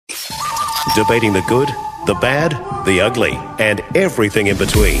Debating the good, the bad, the ugly, and everything in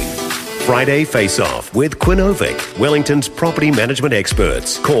between. Friday Faceoff with Quinovic, Wellington's property management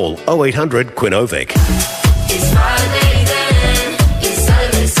experts. Call 0800 Quinovic. It's Friday then, it's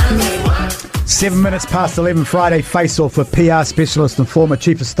Saturday, Sunday, what? 7 minutes past 11, Friday Face-Off with PR specialist and former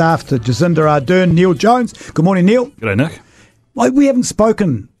Chief of Staff to Jacinda Ardern, Neale Jones. Good morning, Neale. G'day, Nick. Well, we haven't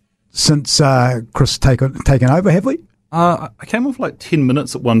spoken since Chris taken over, have we? I came off like 10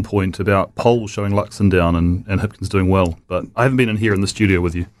 minutes at one point about polls showing Luxon down and Hipkins doing well, but I haven't been in here in the studio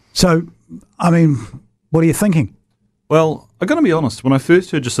with you. So, I mean, what are you thinking? Well, I've got to be honest, when I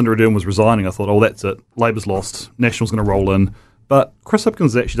first heard Jacinda Ardern was resigning, I thought, oh, that's it, Labor's lost, National's going to roll in. But Chris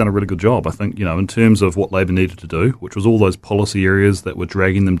Hipkins has actually done a really good job, I think, in terms of what Labor needed to do, which was all those policy areas that were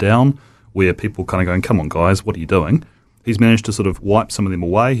dragging them down, where people kind of going, come on, guys, what are you doing? He's managed to sort of wipe some of them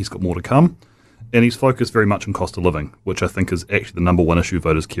away. He's got more to come. And he's focused very much on cost of living, which I think is actually the number one issue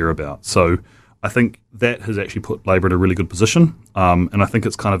voters care about. So I think that has actually put Labor in a really good position. And I think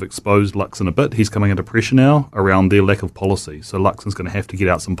it's kind of exposed Luxon a bit. He's coming under pressure now around their lack of policy. So Luxon's going to have to get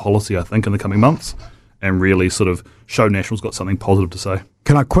out some policy, I think, in the coming months and really sort of show National's got something positive to say.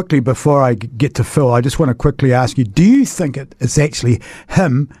 Can I quickly, before I get to Phil, I just want to quickly ask you, do you think it's actually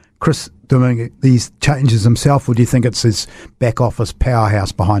him, Chris, doing these changes himself, or do you think it's his back office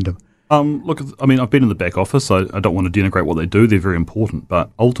powerhouse behind him? Look, I mean, I've been in the back office. I don't want to denigrate what they do. They're very important. But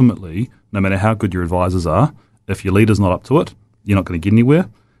ultimately, no matter how good your advisors are, if your leader's not up to it, you're not going to get anywhere.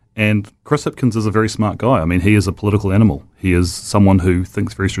 And Chris Hipkins is a very smart guy. I mean, he is a political animal. He is someone who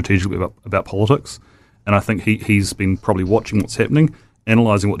thinks very strategically about politics. And I think he's been probably watching what's happening,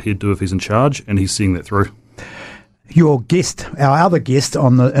 analysing what he'd do if he's in charge, and he's seeing that through. Your guest, our other guest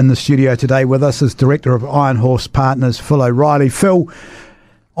in the studio today with us is Director of Iron Horse Partners, Phil O'Reilly. Phil,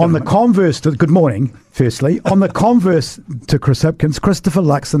 on the converse to, good morning, firstly. On the converse to Chris Hipkins, Christopher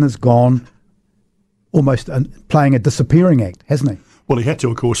Luxon has gone almost playing a disappearing act, hasn't he? Well, he had to,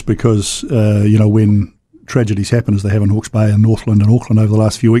 of course, because, when tragedies happen, as they have in Hawke's Bay and Northland and Auckland over the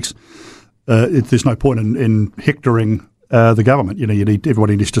last few weeks, there's no point in hectoring the government.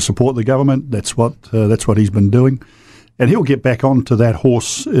 Everybody needs to support the government. That's what he's been doing. And he'll get back onto that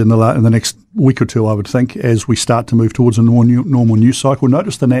horse in the next week or two, I would think, as we start to move towards a normal news cycle.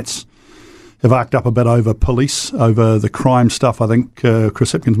 Notice the Nats have arced up a bit over police, over the crime stuff. I think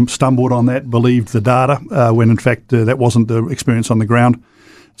Chris Hipkins stumbled on that, believed the data, when in fact that wasn't the experience on the ground.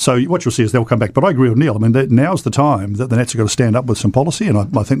 So what you'll see is they'll come back. But I agree with Neale. I mean, now's the time that the Nats have got to stand up with some policy, and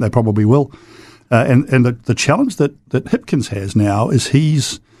I think they probably will. And the challenge that Hipkins has now is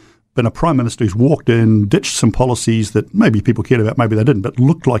he's been a Prime Minister who's walked in, ditched some policies that maybe people cared about, maybe they didn't, but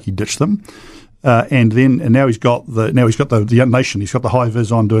looked like he ditched them. And now he's got the Young Nation. He's got the high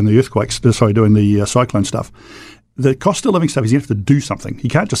vis on doing the cyclone stuff. The cost of living stuff, he's going to have to do something. He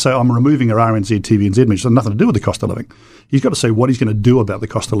can't just say, I'm removing our RNZ, TVNZ measures. It has nothing to do with the cost of living. He's got to say what he's going to do about the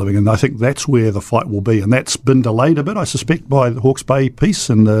cost of living, and I think that's where the fight will be. And that's been delayed a bit, I suspect, by the Hawke's Bay piece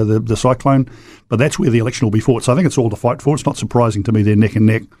and the cyclone, but that's where the election will be fought. So I think it's all to fight for. It's not surprising to me they're neck and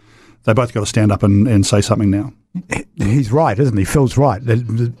neck. They both got to stand up and say something now. He's right, isn't he? Phil's right.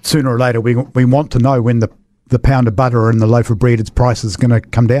 Sooner or later, we want to know when the pound of butter and the loaf of bread, its price is going to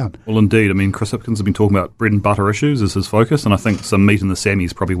come down. Well, indeed. I mean, Chris Hipkins has been talking about bread and butter issues as his focus, and I think some meat in the Sammy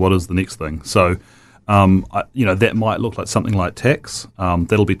is probably what is the next thing. So, that might look like something like tax.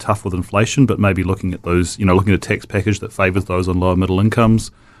 That'll be tough with inflation, but maybe looking at those, looking at a tax package that favours those on lower middle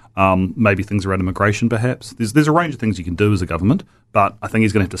incomes. Maybe things around immigration, perhaps. There's a range of things you can do as a government, but I think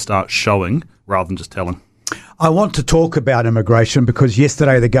he's going to have to start showing rather than just telling. I want to talk about immigration because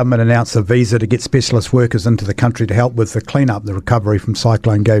yesterday the government announced a visa to get specialist workers into the country to help with the clean-up, the recovery from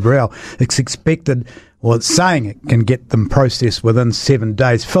Cyclone Gabrielle. It's expected, or it's saying it can get them processed within 7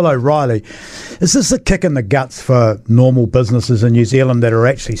 days. Phil O'Reilly, is this a kick in the guts for normal businesses in New Zealand that are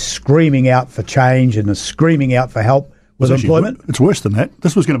actually screaming out for change and are screaming out for help with employment? It's worse than that.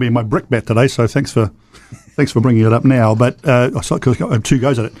 This was going to be my brickbat today, so thanks for bringing it up now. But because I have two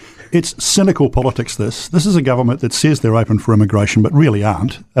goes at it. It's cynical politics, this. This is a government that says they're open for immigration, but really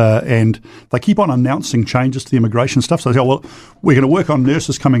aren't. And they keep on announcing changes to the immigration stuff. So they say, well, we're going to work on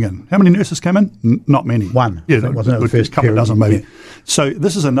nurses coming in. How many nurses came in? Not many. One. Yeah, wasn't it the first couple dozen maybe. Yeah. So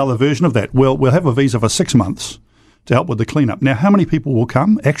this is another version of that. We'll have a visa for 6 months to help with the cleanup. Now, how many people will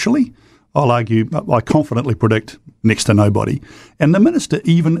come, actually? I'll argue, I confidently predict next to nobody. And the minister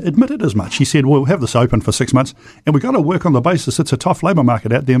even admitted as much. He said, we'll have this open for 6 months, and we've got to work on the basis it's a tough labour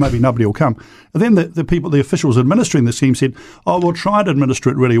market out there, maybe nobody will come. And then the officials administering the scheme said, we'll try and administer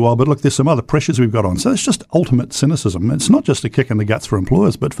it really well, but look, there's some other pressures we've got on. So it's just ultimate cynicism. It's not just a kick in the guts for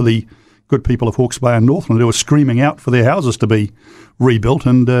employers, but for the good people of Hawke's Bay and Northland who are screaming out for their houses to be rebuilt,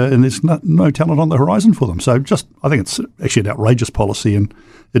 and there's no talent on the horizon for them. So I think it's actually an outrageous policy, and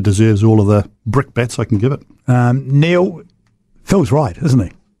it deserves all of the brickbats I can give it. Neale, Phil's right, isn't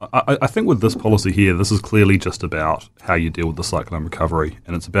he? I think with this policy here, this is clearly just about how you deal with the cyclone recovery,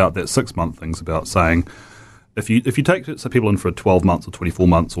 and it's about that 6-month thing. It's about saying if you take people in for 12 months or 24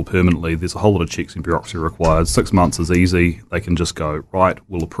 months or permanently, there's a whole lot of checks and bureaucracy required. 6 months is easy. They can just go, right,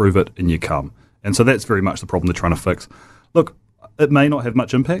 we'll approve it, and you come. And so that's very much the problem they're trying to fix. Look, it may not have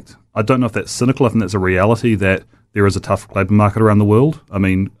much impact. I don't know if that's cynical. I think that's a reality that there is a tough labour market around the world. I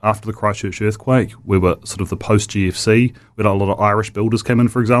mean, after the Christchurch earthquake, we were sort of the post-GFC. We had a lot of Irish builders came in,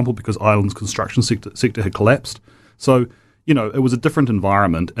 for example, because Ireland's construction sector had collapsed. So, it was a different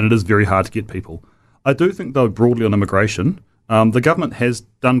environment, and it is very hard to get people. I do think, though, broadly on immigration, the government has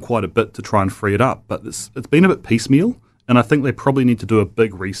done quite a bit to try and free it up, but it's been a bit piecemeal, and I think they probably need to do a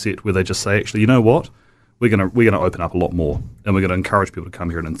big reset where they just say, actually, you know what? We're going to open up a lot more, and we're going to encourage people to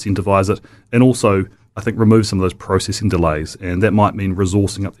come here and incentivise it, and also I think remove some of those processing delays, and that might mean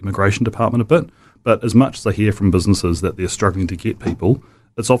resourcing up the immigration department a bit. But as much as I hear from businesses that they're struggling to get people,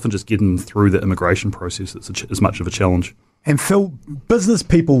 it's often just getting them through the immigration process that's as much of a challenge. And Phil, business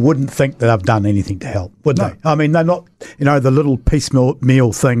people wouldn't think that I've done anything to help, would they? I mean, they're not, the little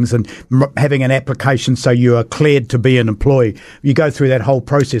piecemeal things and having an application so you are cleared to be an employee. You go through that whole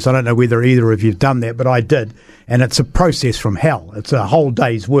process. I don't know whether either of you've done that, but I did. And it's a process from hell. It's a whole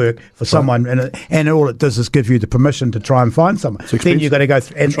day's work for someone, and all it does is give you the permission to try and find someone. Then you've got to go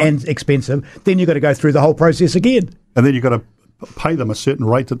through, and expensive. Then you've got to go through the whole process again. And then you've got to pay them a certain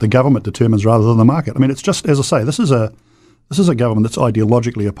rate that the government determines rather than the market. I mean, it's just, as I say, this is a government that's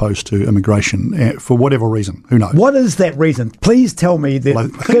ideologically opposed to immigration for whatever reason. Who knows? What is that reason? Please tell me.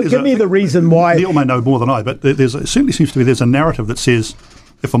 Give me the reason why. Neale may know more than I, but it certainly seems to be there's a narrative that says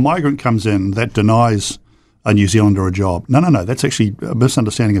if a migrant comes in, that denies a New Zealander a job. No. That's actually a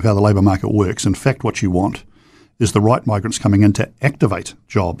misunderstanding of how the labour market works. In fact, what you want is the right migrants coming in to activate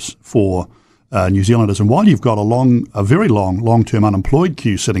jobs for New Zealanders. And while you've got a very long-term unemployed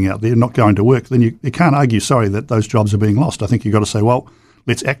queue sitting out there not going to work, then you can't argue, that those jobs are being lost. I think you've got to say, well,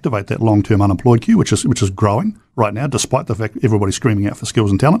 let's activate that long-term unemployed queue, which is growing right now, despite the fact everybody's screaming out for skills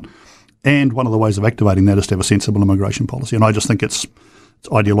and talent. And one of the ways of activating that is to have a sensible immigration policy. And I just think it's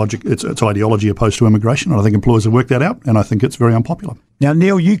ideology opposed to immigration. And I think employers have worked that out, and I think it's very unpopular. Now,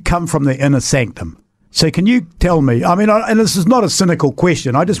 Neale, you come from the inner sanctum. So can you tell me, and this is not a cynical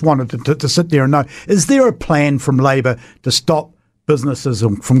question, I just wanted to sit there and know, is there a plan from Labor to stop businesses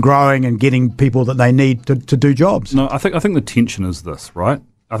from growing and getting people that they need to do jobs? No, I think the tension is this, right?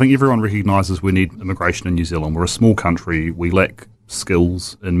 I think everyone recognises we need immigration in New Zealand. We're a small country, we lack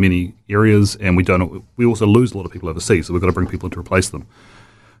skills in many areas, and we also lose a lot of people overseas, so we've got to bring people in to replace them.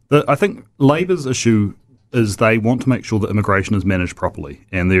 I think Labor's issue is they want to make sure that immigration is managed properly,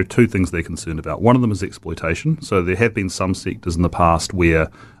 and there are two things they're concerned about. One of them is exploitation. So there have been some sectors in the past where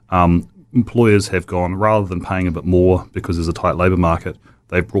employers have gone, rather than paying a bit more because there's a tight labour market,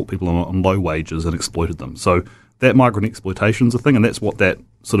 they've brought people on low wages and exploited them. So that migrant exploitation is a thing, and that's what that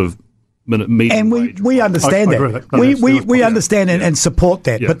sort of median wage. And we understand that. We understand and support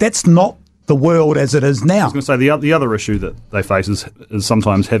that, but that's not the world as it is now. I was going to say the other issue that they face is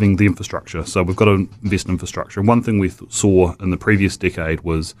sometimes having the infrastructure. So we've got to invest in infrastructure. And one thing we saw in the previous decade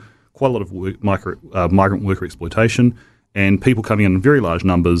was quite a lot of migrant worker exploitation and people coming in very large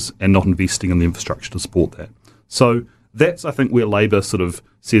numbers and not investing in the infrastructure to support that. So that's, I think, where Labor sort of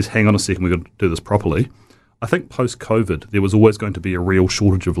says, hang on a second, we've got to do this properly. I think post-COVID, there was always going to be a real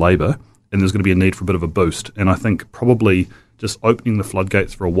shortage of labour and there's going to be a need for a bit of a boost. And I think probably just opening the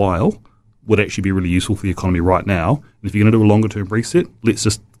floodgates for a while would actually be really useful for the economy right now. And if you're going to do a longer-term reset, let's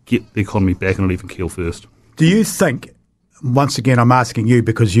just get the economy back on an even keel first. Do you think, once again, I'm asking you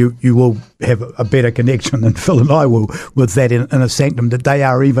because you will have a better connection than Phil and I will with that in a sanctum, that they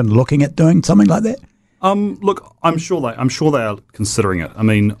are even looking at doing something like that? Look, I'm sure they are considering it. I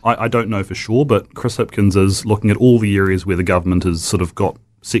mean, I don't know for sure, but Chris Hipkins is looking at all the areas where the government has sort of got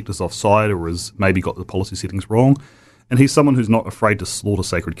sectors offside or has maybe got the policy settings wrong. And he's someone who's not afraid to slaughter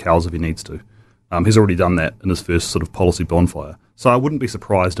sacred cows if he needs to. He's already done that in his first sort of policy bonfire. So I wouldn't be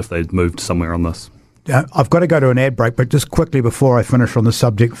surprised if they'd moved somewhere on this. I've got to go to an ad break, but just quickly before I finish on the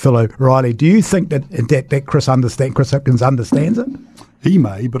subject, Phil O'Reilly, do you think that Chris Hipkins understands it? He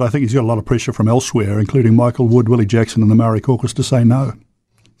may, but I think he's got a lot of pressure from elsewhere, including Michael Wood, Willie Jackson and the Maori caucus to say no.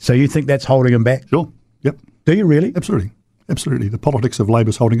 So you think that's holding him back? Sure, yep. Do you really? Absolutely. The politics of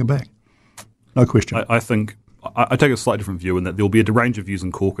Labor's holding it back. No question. I think I take a slightly different view in that there will be a range of views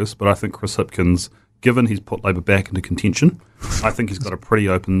in caucus, but I think Chris Hipkins, given he's put Labor back into contention, I think he's got a pretty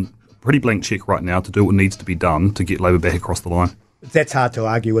open pretty blank cheque right now to do what needs to be done to get Labor back across the line. That's hard to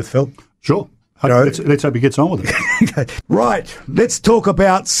argue with, Phil. Sure. Let's hope he gets on with it. Right, let's talk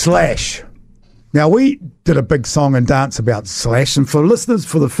about Slash. Now, we did a big song and dance about Slash, and for listeners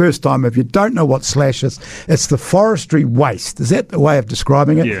for the first time, if you don't know what Slash is, it's the forestry waste. Is that the way of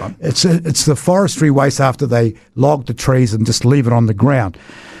describing it? Yeah. It's the forestry waste after they log the trees and just leave it on the ground.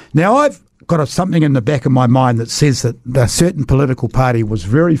 Now, I've got something in the back of my mind that says that a certain political party was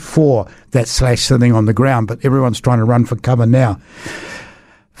very for that Slash sitting on the ground, but everyone's trying to run for cover now.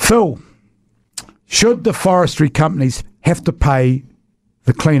 Phil, should the forestry companies have to pay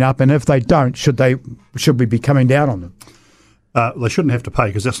the clean-up, and if they don't, should we be coming down on them? They shouldn't have to pay,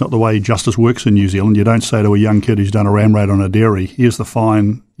 because that's not the way justice works in New Zealand. You don't say to a young kid who's done a ram raid on a dairy, here's the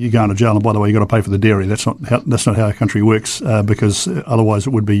fine, you're going to jail, and by the way, you've got to pay for the dairy. That's not how our country works, because otherwise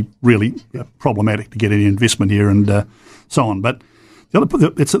it would be really problematic to get any investment here and so on. But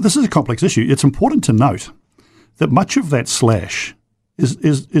this is a complex issue. It's important to note that much of that slash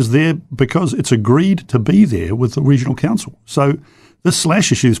is there because it's agreed to be there with the regional council. So this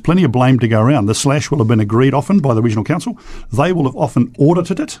slash issue, there's plenty of blame to go around. The slash will have been agreed often by the regional council. They will have often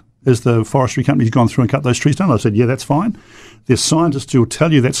audited it as the forestry company's gone through and cut those trees down. They've said, yeah, that's fine. There's scientists who will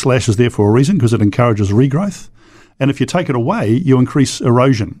tell you that slash is there for a reason because it encourages regrowth. And if you take it away, you increase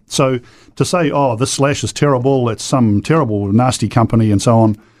erosion. So to say, oh, this slash is terrible, it's some terrible, nasty company and so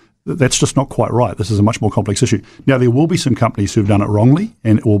on, that's just not quite right. This is a much more complex issue. Now, there will be some companies who've done it wrongly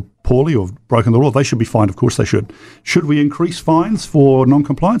or poorly or broken the law. They should be fined. Of course they should. Should we increase fines for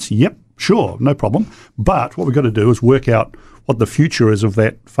non-compliance? Yep, sure, no problem. But what we've got to do is work out what the future is of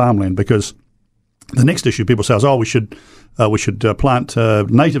that farmland, because the next issue people say is, oh, we should plant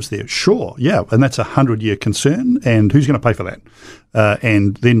natives there. Sure, yeah, and that's a 100-year concern, and who's going to pay for that?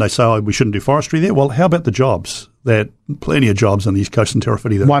 And then they say, oh, we shouldn't do forestry there. Well, how about the jobs? There are plenty of jobs on the East Coast and Te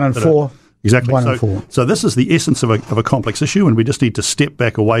Rewhiti. 1 in 4. Exactly. 1 in 4. So this is the essence of a complex issue, and we just need to step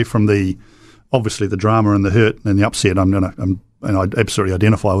back away from obviously the drama and the hurt and the upset. And I absolutely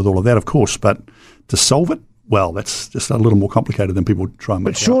identify with all of that, of course, but to solve it, well, that's just a little more complicated than people try and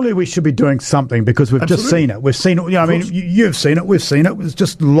make. But surely we should be doing something, because we've just seen it. We've seen it. I mean, you've seen it. We've seen it. It's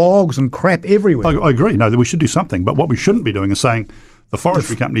just logs and crap everywhere. I agree. No, that we should do something. But what we shouldn't be doing is saying the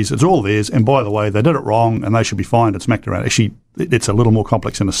forestry companies, it's all theirs, and by the way, they did it wrong and they should be fined and smacked around. Actually, it's a little more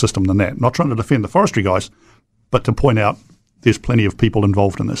complex in the system than that. Not trying to defend the forestry guys, but to point out there's plenty of people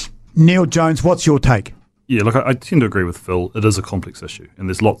involved in this. Neale Jones, what's your take? Yeah, look, I tend to agree with Phil. It is a complex issue, and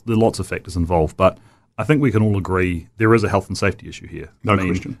there are lots of factors involved, but I think we can all agree there is a health and safety issue here. No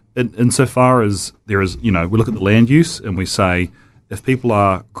question. Insofar as there is, we look at the land use and we say if people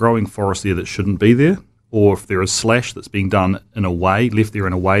are growing forest there that shouldn't be there, or if there is slash that's being done left there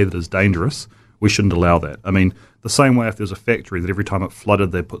in a way that is dangerous, we shouldn't allow that. I mean, the same way if there's a factory that every time it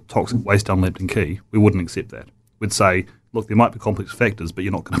flooded they put toxic waste down Lambton Quay, we wouldn't accept that. We'd say, look, there might be complex factors, but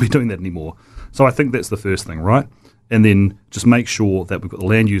you're not going to be doing that anymore. So I think that's the first thing, right? And then just make sure that we've got the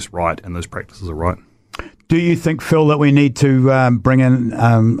land use right and those practices are right. Do you think, Phil, that we need to bring in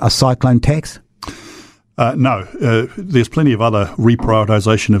a cyclone tax? No. There's plenty of other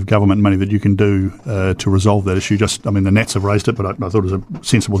reprioritisation of government money that you can do to resolve that issue. The Nats have raised it, but I thought it was a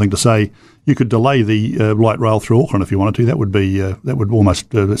sensible thing to say. You could delay the light rail through Auckland if you wanted to. That would be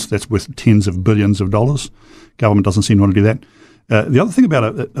that's worth tens of billions of dollars. Government doesn't seem to want to do that. The other thing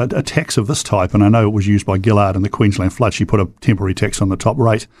about a tax of this type, and I know it was used by Gillard in the Queensland flood, she put a temporary tax on the top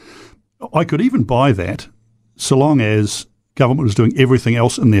rate. I could even buy that so long as government was doing everything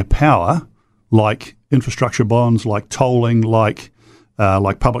else in their power, like infrastructure bonds, like tolling, like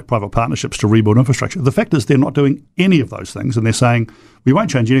public-private partnerships to rebuild infrastructure. The fact is they're not doing any of those things, and they're saying, we won't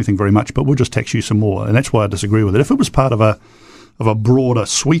change anything very much, but we'll just tax you some more. And that's why I disagree with it. If it was part of a broader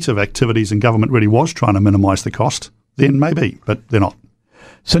suite of activities and government really was trying to minimise the cost, then maybe, but they're not.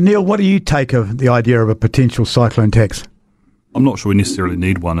 So, Neale, what do you take of the idea of a potential cyclone tax? I'm not sure we necessarily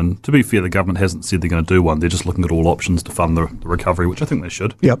need one, and to be fair, the government hasn't said they're going to do one. They're just looking at all options to fund the recovery, which I think they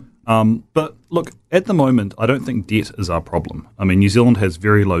should. Yep. But look, at the moment, I don't think debt is our problem. I mean, New Zealand has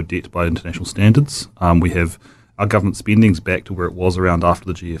very low debt by international standards. We have our government spending's back to where it was around after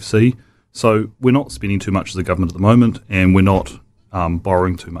the GFC. So we're not spending too much as a government at the moment, and we're not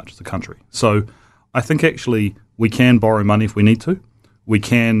borrowing too much as a country. So I think actually we can borrow money if we need to. We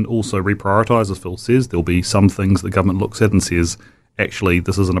can also reprioritise, as Phil says. There'll be some things the government looks at and says, actually,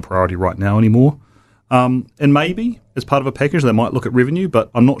 this isn't a priority right now anymore. And maybe, as part of a package, they might look at revenue,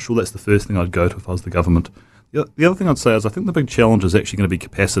 but I'm not sure that's the first thing I'd go to if I was the government. The other thing I'd say is I think the big challenge is actually going to be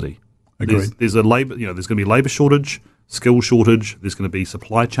capacity. Agreed. There's going to be labour shortage, skill shortage, there's going to be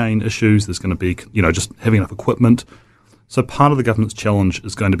supply chain issues, there's going to be, just having enough equipment. So part of the government's challenge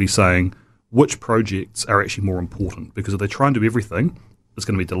is going to be saying which projects are actually more important, because if they try and do everything, it's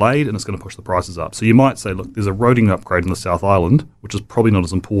going to be delayed and it's going to push the prices up. So you might say, look, there's a roading upgrade in the South Island, which is probably not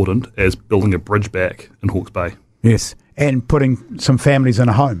as important as building a bridge back in Hawke's Bay. Yes, and putting some families in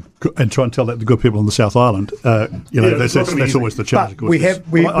a home. And try and tell that to good people on the South Island. That's always the challenge.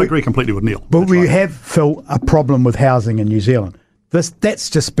 I agree completely with Neale. But we have, Phil, a problem with housing in New Zealand. That's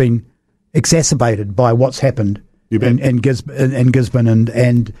just been exacerbated by what's happened in Gisborne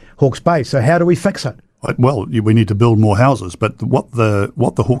and Hawke's Bay. So how do we fix it? Well, we need to build more houses. But what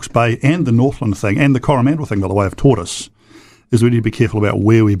the Hawke's Bay and the Northland thing and the Coromandel thing, by the way, have taught us is we need to be careful about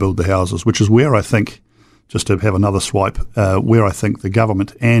where we build the houses, which is where I think, just to have another swipe, where I think the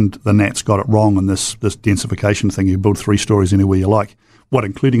government and the Nats got it wrong in this densification thing. You build 3 stories anywhere you like. What,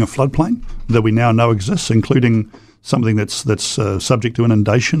 including a floodplain that we now know exists, including something that's subject to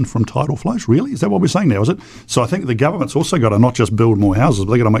inundation from tidal flows? Really? Is that what we're saying now, is it? So I think the government's also got to not just build more houses,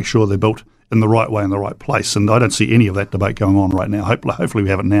 but they've got to make sure they're built in the right way in the right place. And I don't see any of that debate going on right now. Hopefully we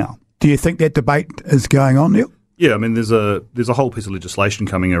have it now. Do you think that debate is going on, Neale? Yeah, I mean, there's a whole piece of legislation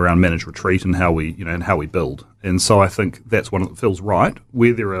coming around managed retreat and how we build, and so I think that's one that feels right.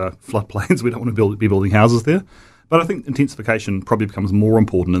 Where there are floodplains, we don't want to be building houses there, but I think intensification probably becomes more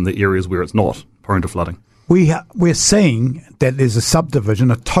important in the areas where it's not prone to flooding. We're seeing that there's a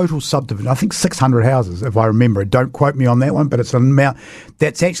subdivision, a total subdivision. I think 600 houses, if I remember it. Don't quote me on that one, but it's an amount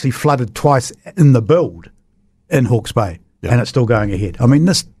that's actually flooded twice in the build in Hawke's Bay, and it's still going ahead. I mean,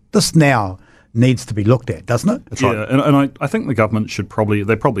 this now needs to be looked at, doesn't it? That's right. And I think the government should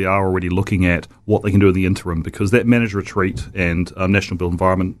they probably are already looking at what they can do in the interim, because that managed retreat and national build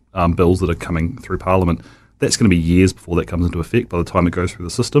environment bills that are coming through Parliament, that's going to be years before that comes into effect by the time it goes through the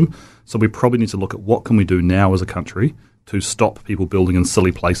system. So we probably need to look at what can we do now as a country to stop people building in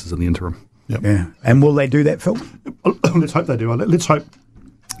silly places in the interim. Yep. Yeah. And will they do that, Phil? Let's hope they do. Let's hope.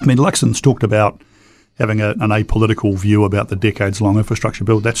 I mean, Luxon's talked about having an apolitical view about the decades-long infrastructure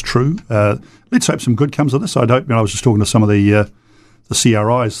build. That's true. Let's hope some good comes of this. I was just talking to some of the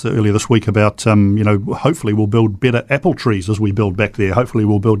CRIs earlier this week about, hopefully we'll build better apple trees as we build back there. Hopefully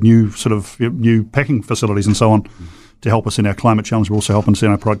we'll build new packing facilities and so on to help us in our climate challenge, but also help us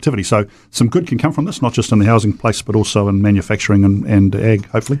in our productivity. So some good can come from this, not just in the housing place, but also in manufacturing and ag,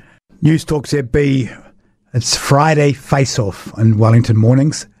 hopefully. News Talks ZB. It's Friday Faceoff in Wellington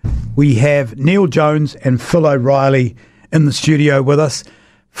mornings. We have Neale Jones and Phil O'Reilly in the studio with us.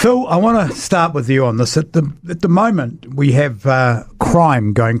 Phil, I want to start with you on this. At the moment, we have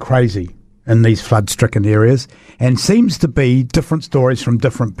crime going crazy in these flood-stricken areas, and seems to be different stories from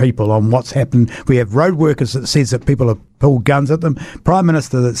different people on what's happened. We have road workers that says that people have pulled guns at them. Prime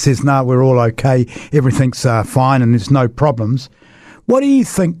Minister that says, no, we're all okay, everything's fine and there's no problems. What do you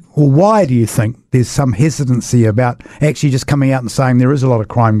think, or why do you think there's some hesitancy about actually just coming out and saying there is a lot of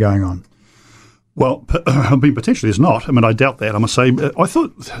crime going on? Well, I mean, potentially there's not. I mean, I doubt that. I must say, I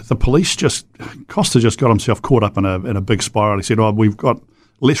thought the police Costa just got himself caught up in a big spiral. He said, we've got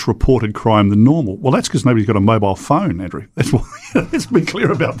less reported crime than normal. Well, that's because nobody's got a mobile phone, Andrew. That's why. Let's be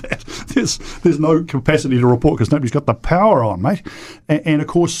clear about that. There's no capacity to report because nobody's got the power on, mate. And of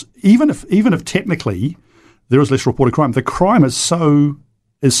course, even if technically there is less reported crime, the crime is so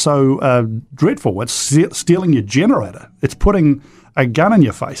dreadful. It's stealing your generator. It's putting a gun in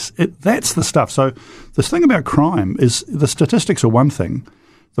your face. That's the stuff. So this thing about crime is the statistics are one thing.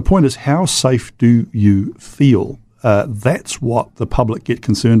 The point is, how safe do you feel? That's what the public get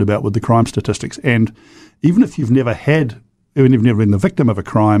concerned about with the crime statistics. And even if you've never been the victim of a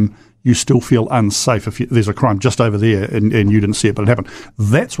crime, you still feel unsafe if there's a crime just over there and you didn't see it, but it happened.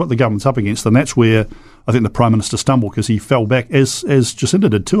 That's what the government's up against, and that's where I think the Prime Minister stumbled, because he fell back, as Jacinda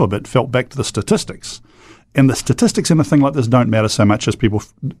did too a bit, felt back to the statistics. And the statistics in a thing like this don't matter so much as people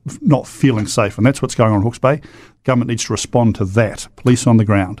not feeling safe, and that's what's going on in Hawke's Bay. Government needs to respond to that. Police on the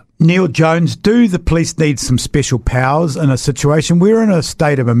ground. Neale Jones, do the police need some special powers in a situation? We're in a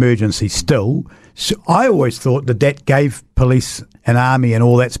state of emergency still. So I always thought that gave police and army and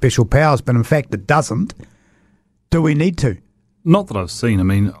all that special powers, but in fact it doesn't. Do we need to? Not that I've seen. I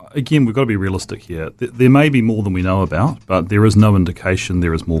mean, again, we've got to be realistic here. There may be more than we know about, but there is no indication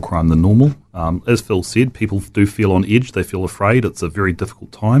there is more crime than normal. As Phil said, people do feel on edge. They feel afraid. It's a very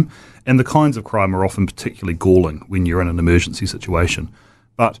difficult time. And the kinds of crime are often particularly galling when you're in an emergency situation.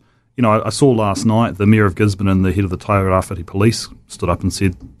 But, I saw last night the Mayor of Gisborne and the head of the Tairawhiti Police stood up and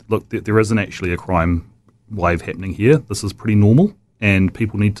said, look, there isn't actually a crime wave happening here. This is pretty normal, and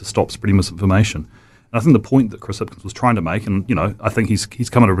people need to stop spreading misinformation. And I think the point that Chris Hipkins was trying to make, and I think he's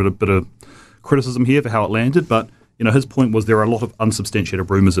come under a bit of criticism here for how it landed, but his point was there are a lot of unsubstantiated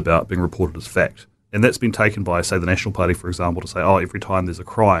rumours about being reported as fact. And that's been taken by, say, the National Party, for example, to say, oh, every time there's a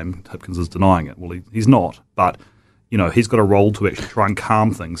crime, Hipkins is denying it. Well, he's not, but, he's got a role to actually try and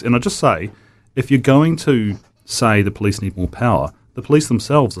calm things. And I just say, if you're going to say the police need more power, the police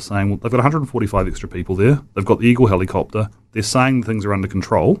themselves are saying, well, they've got 145 extra people there. They've got the Eagle helicopter. They're saying things are under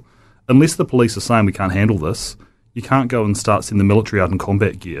control. Unless the police are saying we can't handle this, you can't go and start sending the military out in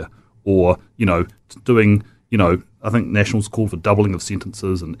combat gear or, doing, I think Nationals called for doubling of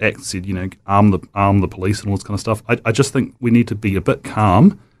sentences and ACT said, arm the police and all this kind of stuff. I just think we need to be a bit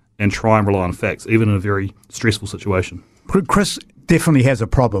calm and try and rely on facts, even in a very stressful situation. Chris definitely has a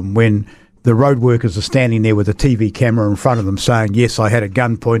problem when the road workers are standing there with a TV camera in front of them saying, yes, I had a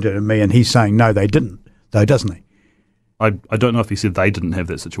gun pointed at me, and he's saying, no, they didn't, though, doesn't he? I don't know if he said they didn't have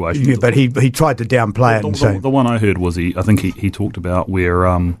that situation. Yeah, but he tried to downplay it and say... The one I heard was I think he talked about where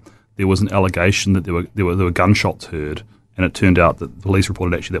there was an allegation that there were gunshots heard, and it turned out that the police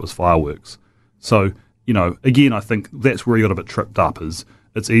reported actually that was fireworks. So, again, I think that's where he got a bit tripped up, is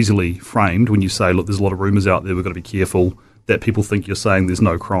it's easily framed when you say, look, there's a lot of rumours out there, we've got to be careful, that people think you're saying there's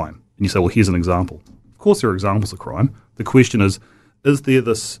no crime. And you say, well, here's an example. Of course there are examples of crime. The question is there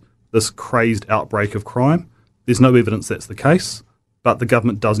this crazed outbreak of crime? There's no evidence that's the case, but the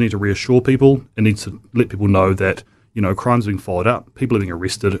government does need to reassure people. It needs to let people know that, crime's being followed up, people are being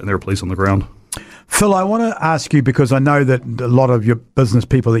arrested, and there are police on the ground. Phil, I want to ask you, because I know that a lot of your business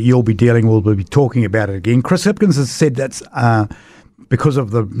people that you'll be dealing with will be talking about it again. Chris Hipkins has said that's but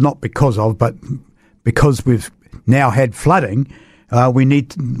because we've now had flooding, we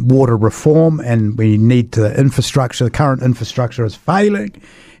need water reform, and we need the current infrastructure is failing.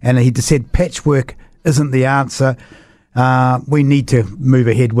 And he just said patchwork isn't the answer. We need to move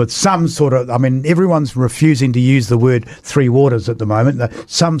ahead with some sort of, everyone's refusing to use the word three waters at the moment,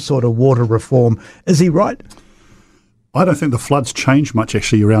 some sort of water reform. Is he right? I don't think the floods changed much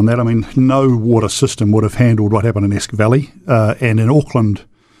actually around that. No water system would have handled what happened in Esk Valley. And in Auckland,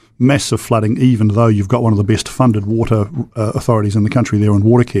 massive flooding, even though you've got one of the best funded water authorities in the country there in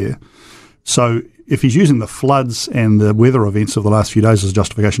Watercare. So if he's using the floods and the weather events of the last few days as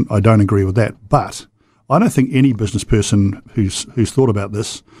justification, I don't agree with that. But I don't think any business person who's thought about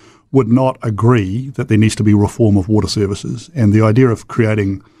this would not agree that there needs to be reform of water services. And the idea of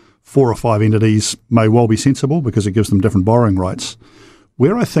creating 4 or 5 entities may well be sensible because it gives them different borrowing rights.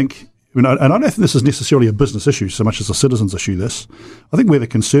 Where I think, and I don't think this is necessarily a business issue so much as a citizens issue, I think where the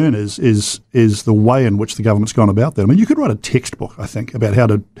concern is the way in which the government's gone about that. You could write a textbook, I think, about how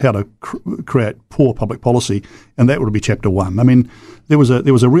to create poor public policy, and that would be chapter 1. There was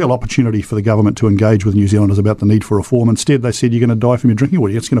a real opportunity for the government to engage with New Zealanders about the need for reform. Instead, they said, you're going to die from your drinking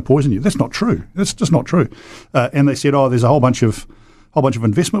water. It's going to poison you. That's not true. That's just not true. And they said, there's a whole bunch of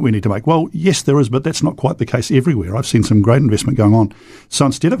investment we need to make. Well, yes, there is, but that's not quite the case everywhere. I've seen some great investment going on. So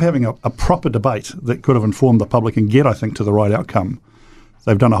instead of having a proper debate that could have informed the public and get, I think, to the right outcome,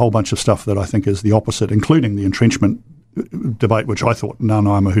 they've done a whole bunch of stuff that I think is the opposite, including the entrenchment debate, which I thought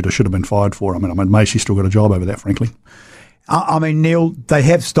Nana Mahuta should have been fired for. She's still got a job over that, frankly. Neale, they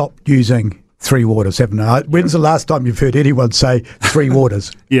have stopped using three waters, haven't they? When's the last time you've heard anyone say three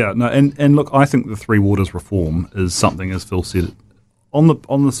waters? Yeah, no, and look, I think the three waters reform is something, as Phil said, on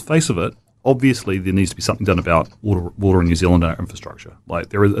the face of it, obviously there needs to be something done about water in New Zealand and our infrastructure.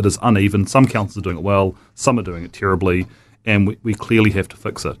 It is uneven. Some councils are doing it well, some are doing it terribly, and we clearly have to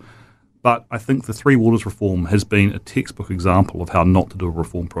fix it. But I think the three waters reform has been a textbook example of how not to do a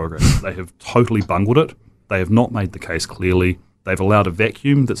reform program. They have totally bungled it. They have not made the case clearly. They've allowed a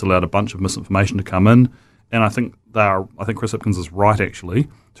vacuum that's allowed a bunch of misinformation to come in, and I think Chris Hipkins is right actually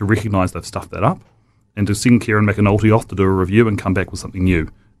to recognise they've stuffed that up, and to send Kieran McAnulty off to do a review and come back with something new.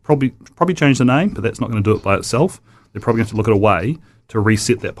 Probably change the name, but that's not going to do it by itself. They're probably going to have to look at a way to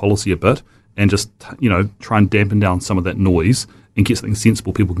reset that policy a bit and just try and dampen down some of that noise and get something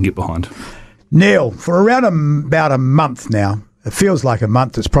sensible people can get behind. Neale, for around about a month now, it feels like a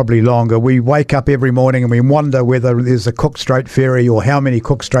month, it's probably longer, we wake up every morning and we wonder whether there's a Cook Strait ferry or how many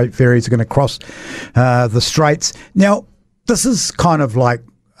Cook Strait ferries are going to cross the straits. Now, this is kind of like,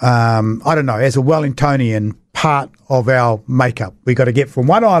 I don't know, as a Wellingtonian, part of our makeup. We've got to get from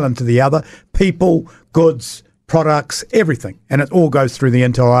one island to the other, people, goods, products, everything, and it all goes through the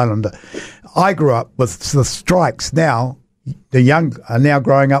Inter-Islander. I grew up with the strikes. Now, the young are now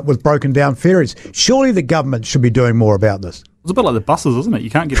growing up with broken down ferries. Surely the government should be doing more about this. It's a bit like the buses, isn't it?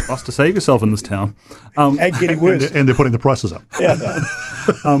 You can't get a bus to save yourself in this town. And getting worse. And they're putting the prices up. Yeah.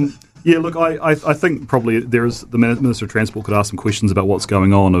 Yeah, look, I think probably there is the Minister of Transport could ask some questions about what's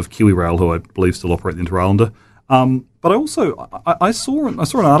going on of Kiwi Rail, who I believe still operate the Inter-Islander. But I also I saw an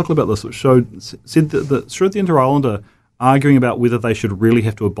article about this which said that the Inter-Islander arguing about whether they should really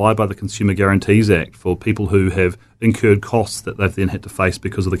have to abide by the Consumer Guarantees Act for people who have incurred costs that they've then had to face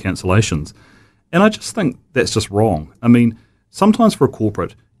because of the cancellations. And I just think that's just wrong. I mean, sometimes for a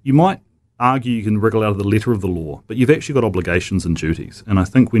corporate, you might argue you can wriggle out of the letter of the law, but you've actually got obligations and duties. And I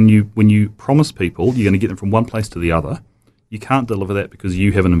think when you promise people you're going to get them from one place to the other, you can't deliver that because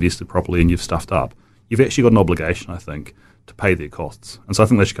you haven't invested properly and you've stuffed up. You've actually got an obligation, I think, to pay their costs. And so I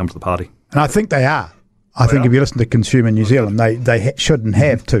think they should come to the party. And I think they are. I think if you listen to Consumer New Zealand, they shouldn't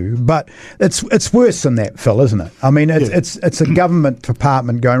have to. But it's worse than that, Phil, isn't it? I mean, it's a government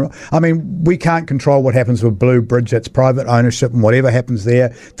department going wrong. I mean, we can't control what happens with Blue Bridge. It's private ownership, and whatever happens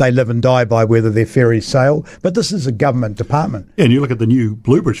there, they live and die by whether their ferries sail. But this is a government department. Yeah, and you look at the new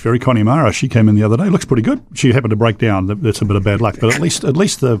Blue Bridge ferry, Connie Mara, she came in the other day, looks pretty good. She happened to break down. That's a bit of bad luck. But at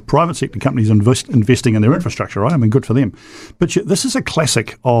least the private sector companies investing in their infrastructure, right? I mean, good for them. But this is a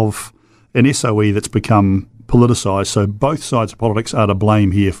classic of an SOE that's become politicised, so both sides of politics are to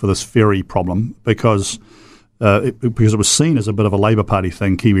blame here for this ferry problem because it was seen as a bit of a Labour Party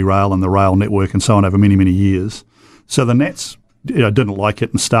thing, Kiwi Rail and the rail network and so on over many, many years. So the Nats didn't like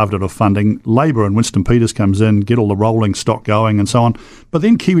it and starved it of funding. Labour and Winston Peters comes in, get all the rolling stock going and so on. But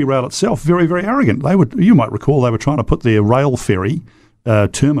then Kiwi Rail itself, very, very arrogant. You might recall they were trying to put their rail ferry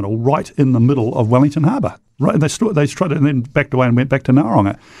terminal right in the middle of Wellington Harbour. Right, they tried it and then backed away and went back to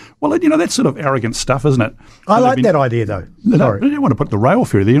Naronga. Well, that's sort of arrogant stuff, isn't it? I like that idea, though. No, you don't want to put the rail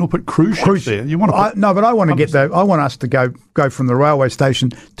ferry there. You want to put cruise ships there. You want to but I want to I want us to go from the railway station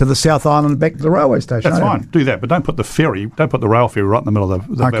to the South Island and back to the railway station. That's fine. Do that, but don't put the rail ferry right in the middle of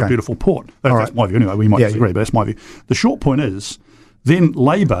the beautiful port. That's my view anyway. We might disagree, but that's my view. The short point is, then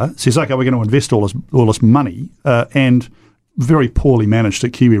Labour says, okay, we're going to invest all this money and very poorly managed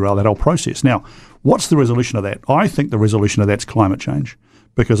at Kiwi Rail, that whole process. Now, what's the resolution of that? I think the resolution of that's climate change,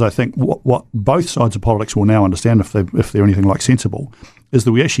 because I think what both sides of politics will now understand, if they're anything like sensible, is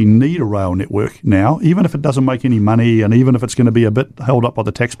that we actually need a rail network now, even if it doesn't make any money and even if it's going to be a bit held up by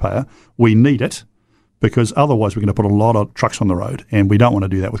the taxpayer, we need it, because otherwise we're going to put a lot of trucks on the road, and we don't want to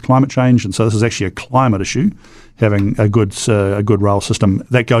do that with climate change. And so this is actually a climate issue, having a good rail system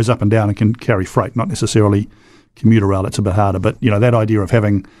that goes up and down and can carry freight, not necessarily commuter rail. It's a bit harder, but that idea of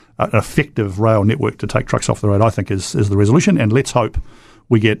having an effective rail network to take trucks off the road, I think is the resolution. And let's hope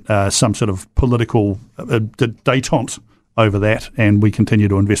we get some sort of political détente over that, and we continue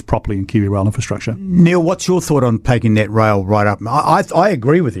to invest properly in Kiwi Rail infrastructure. Neale, what's your thought on taking that rail right up? I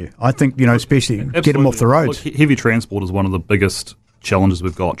agree with you. I think especially Absolutely. Get them off the roads. Look, heavy transport is one of the biggest challenges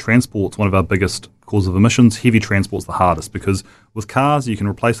we've got. Transport's one of our biggest causes of emissions. Heavy transport's the hardest, because with cars you can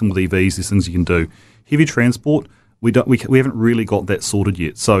replace them with EVs. There's things you can do. Heavy transport, we haven't really got that sorted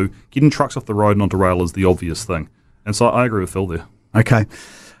yet. So getting trucks off the road and onto rail is the obvious thing. And so I agree with Phil there. Okay.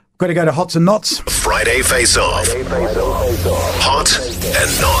 Got to go to Hots and Knots. Friday Face-Off. Hot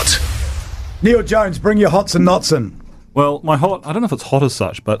and Not. Neale Jones, bring your Hots and Knots in. Well, my hot, I don't know if it's hot as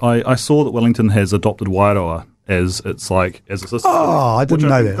such, but I saw that Wellington has adopted Wairoa as a system. Oh, I didn't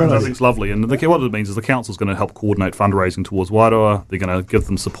know that. Which I think is lovely. And what it means is the council's going to help coordinate fundraising towards Wairoa. They're going to give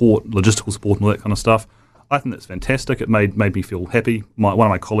them support, logistical support and all that kind of stuff. I think that's fantastic. It made me feel happy. One of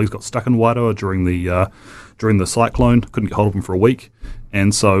my colleagues got stuck in Wairoa during the cyclone. Couldn't get hold of him for a week.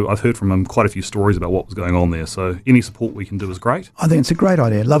 And so I've heard from him quite a few stories about what was going on there. So any support we can do is great. I think it's a great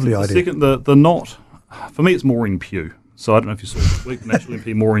idea. Lovely idea. Second, the not, for me, it's Maureen Pugh. So I don't know if you saw this week, National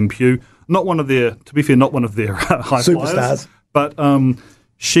MP Maureen Pugh. Not one of their high superstars. flyers, but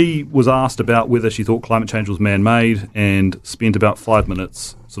she was asked about whether she thought climate change was man-made, and spent about 5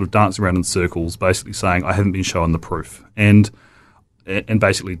 minutes sort of dancing around in circles, basically saying, I haven't been shown the proof, and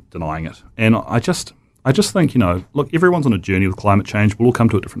basically denying it. And I just think, look, everyone's on a journey with climate change. We'll all come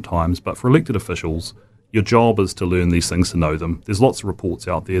to it at different times, but for elected officials, your job is to learn these things, to know them. There's lots of reports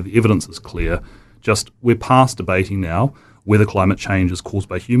out there. The evidence is clear. Just we're past debating now whether climate change is caused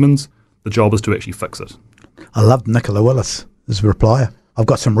by humans. The job is to actually fix it. I loved Nicola Willis as a replier. I've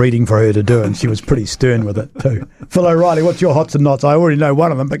got some reading for her to do, and she was pretty stern with it too. Phil O'Reilly, what's your hots and knots? I already know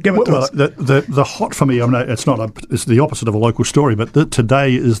one of them, but give it to us. The hot for me, it's the opposite of a local story, but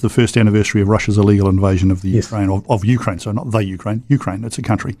today is the first anniversary of Russia's illegal invasion of the Ukraine, of Ukraine. So not the Ukraine. It's a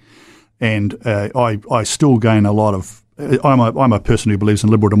country, and I still gain a lot of. I'm a person who believes in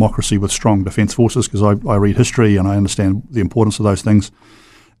liberal democracy with strong defence forces, because I read history and I understand the importance of those things.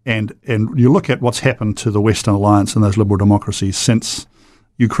 And you look at what's happened to the Western Alliance and those liberal democracies since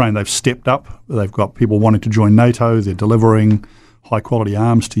Ukraine. They've stepped up. They've got people wanting to join NATO. They're delivering high-quality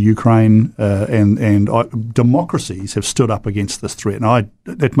arms to Ukraine, and democracies have stood up against this threat. And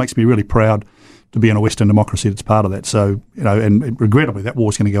that makes me really proud to be in a Western democracy that's part of that. So, and regrettably, that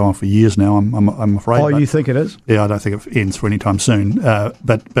war's going to go on for years now, I'm afraid. Oh, you think it is? Yeah, I don't think it ends for any time soon.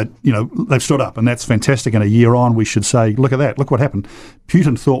 But they've stood up, and that's fantastic. And a year on, we should say, look at that, look what happened.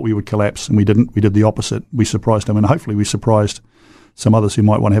 Putin thought we would collapse, and we didn't. We did the opposite. We surprised him, and hopefully we surprised some others who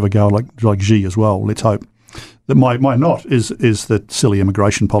might want to have a go like Xi as well. Let's hope. That my not is the silly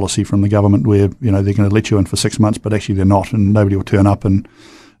immigration policy from the government where, they're going to let you in for 6 months, but actually they're not, and nobody will turn up, and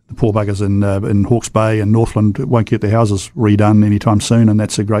the poor buggers in Hawke's Bay and Northland won't get their houses redone anytime soon, and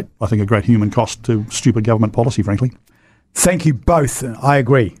that's a great human cost to stupid government policy, frankly. Thank you both. I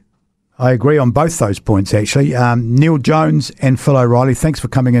agree on both those points, actually. Neale Jones and Phil O'Reilly, thanks for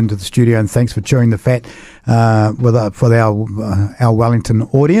coming into the studio and thanks for chewing the fat for our Wellington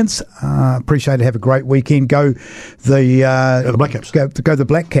audience. Appreciate it. Have a great weekend. Go the Black Caps. Go the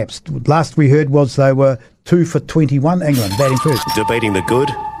Black Caps. Last we heard was they were 2 for 21, England, batting first. Debating the good,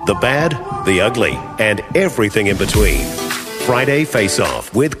 the bad, the ugly, and everything in between. Friday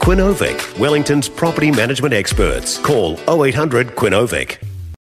Face-Off with Quinovic, Wellington's property management experts. Call 0800 Quinovic.